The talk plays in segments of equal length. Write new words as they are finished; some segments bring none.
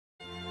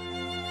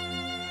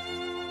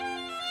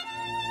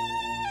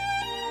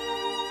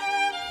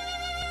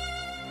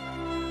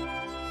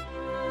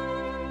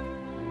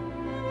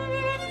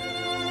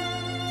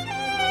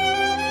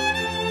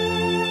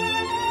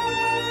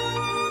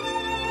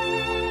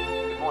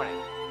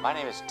My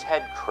name is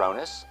Ted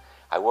Cronus.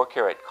 I work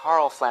here at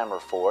Karl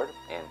Flammer Ford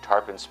in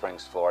Tarpon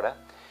Springs, Florida,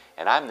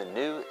 and I'm the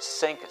new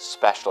sync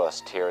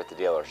specialist here at the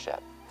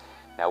dealership.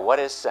 Now, what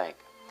is sync?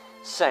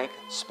 Sync,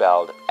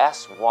 spelled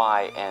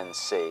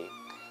S-Y-N-C,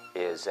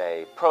 is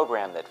a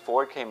program that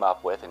Ford came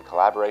up with in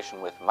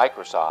collaboration with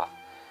Microsoft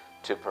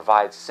to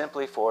provide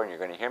simply for, and you're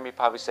going to hear me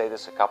probably say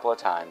this a couple of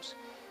times,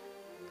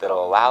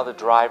 that'll allow the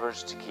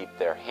drivers to keep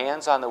their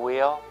hands on the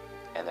wheel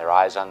and their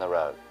eyes on the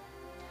road.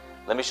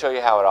 Let me show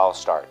you how it all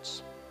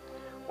starts.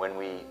 When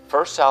we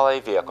first sell a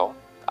vehicle,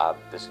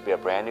 this would be a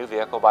brand new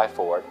vehicle by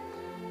Ford,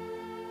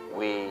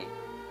 we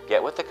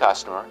get with the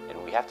customer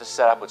and we have to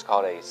set up what's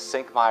called a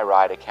Sync My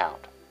Ride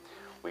account.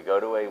 We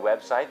go to a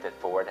website that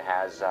Ford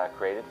has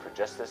created for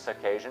just this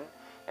occasion,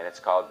 and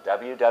it's called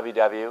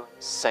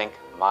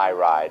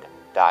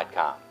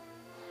www.syncmyride.com.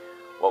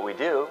 What we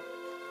do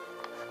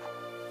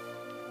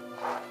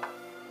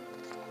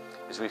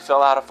is we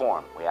fill out a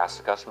form. We ask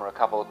the customer a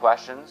couple of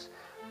questions.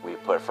 We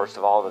put, first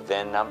of all, the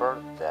VIN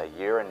number, the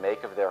year and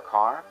make of their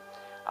car,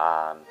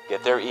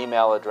 get their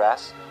email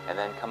address, and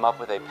then come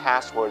up with a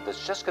password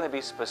that's just going to be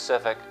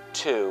specific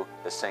to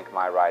the Sync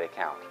My Ride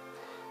account.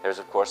 There's,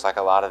 of course, like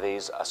a lot of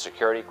these, a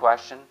security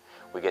question.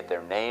 We get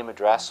their name,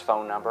 address,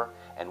 phone number,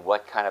 and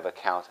what kind of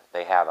account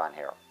they have on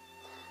here.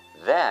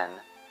 Then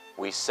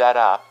we set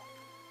up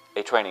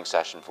a training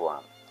session for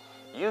them.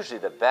 Usually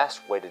the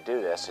best way to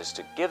do this is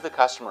to give the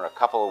customer a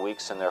couple of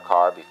weeks in their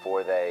car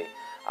before they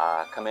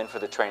come in for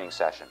the training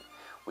session.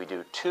 We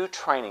do 2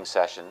 training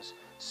sessions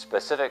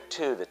specific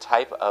to the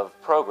type of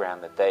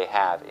program that they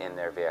have in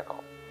their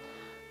vehicle.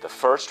 The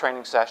first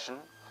training session,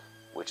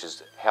 which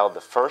is held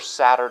the first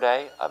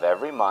Saturday of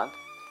every month,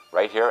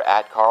 right here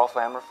at Karl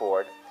Flammer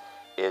Ford,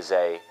 is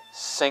a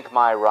Sync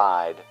My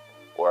Ride,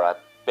 or a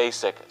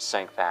basic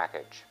sync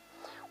package.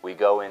 We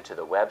go into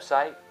the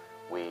website,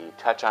 we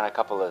touch on a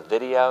couple of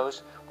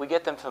videos, we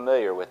get them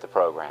familiar with the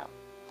program.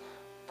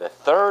 The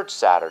third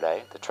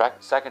Saturday, the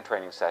second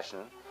training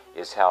session,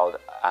 is held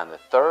on the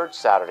third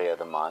Saturday of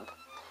the month,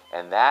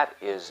 and that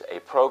is a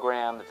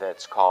program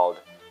that's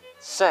called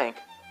Sync,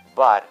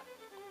 but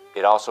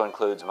it also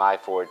includes My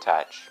Ford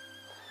Touch.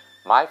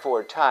 My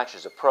Ford Touch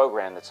is a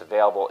program that's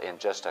available in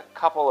just a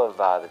couple of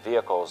the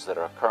vehicles that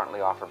are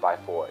currently offered by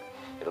Ford.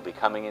 It'll be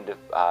coming into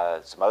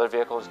some other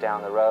vehicles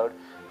down the road,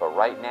 but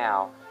right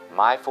now,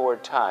 My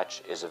Ford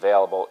Touch is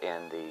available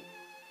in the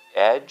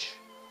Edge,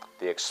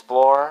 the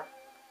Explorer,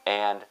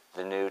 and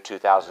the new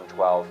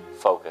 2012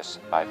 Focus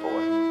by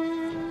Ford.